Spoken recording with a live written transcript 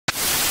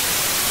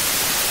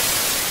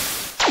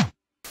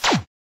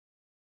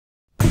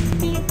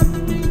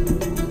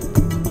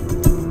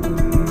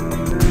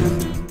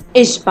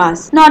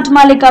Ishqbaaz, not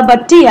Mallika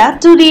but Tia,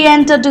 to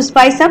re-enter to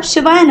spice up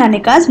Shivaay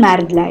Anika's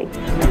married life.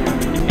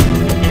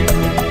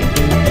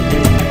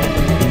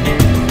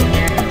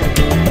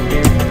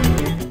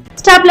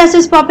 Star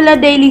Plus's popular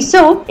daily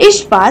soap,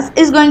 Ishqbaaz,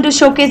 is going to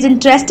showcase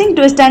interesting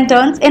twists and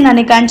turns in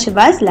Anika and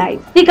Shivaay's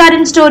life. The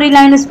current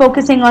storyline is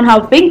focusing on how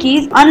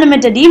Pinky's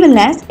unlimited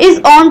evilness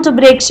is on to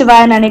break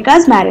Shivaay and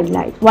Anika's married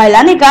life, while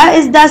Anika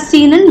is thus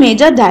seen in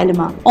major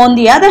dilemma. On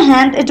the other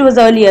hand, it was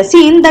earlier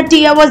seen that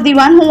Tia was the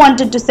one who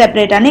wanted to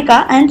separate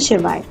Anika and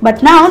Shivaay.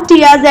 But now,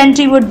 Tia's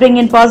entry would bring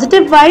in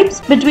positive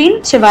vibes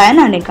between Shivaay and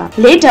Anika.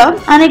 Later,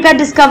 Anika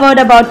discovered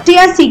about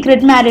Tia's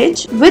secret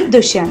marriage with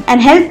Dushyant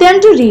and helped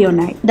them to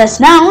reunite. Thus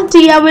now,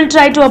 Tia will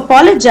try to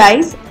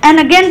apologize and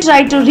again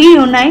try to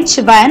reunite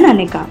Shivaay and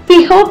Anika.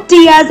 We hope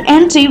Tia's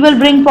entry will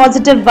bring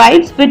positive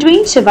vibes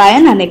between Shivaay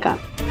and Anika.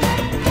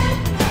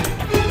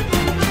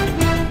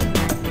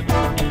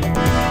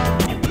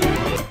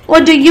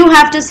 What do you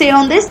have to say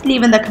on this?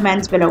 Leave in the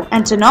comments below.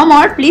 And to know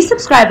more, please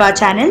subscribe our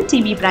channel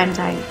TV Prime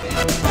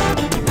Time.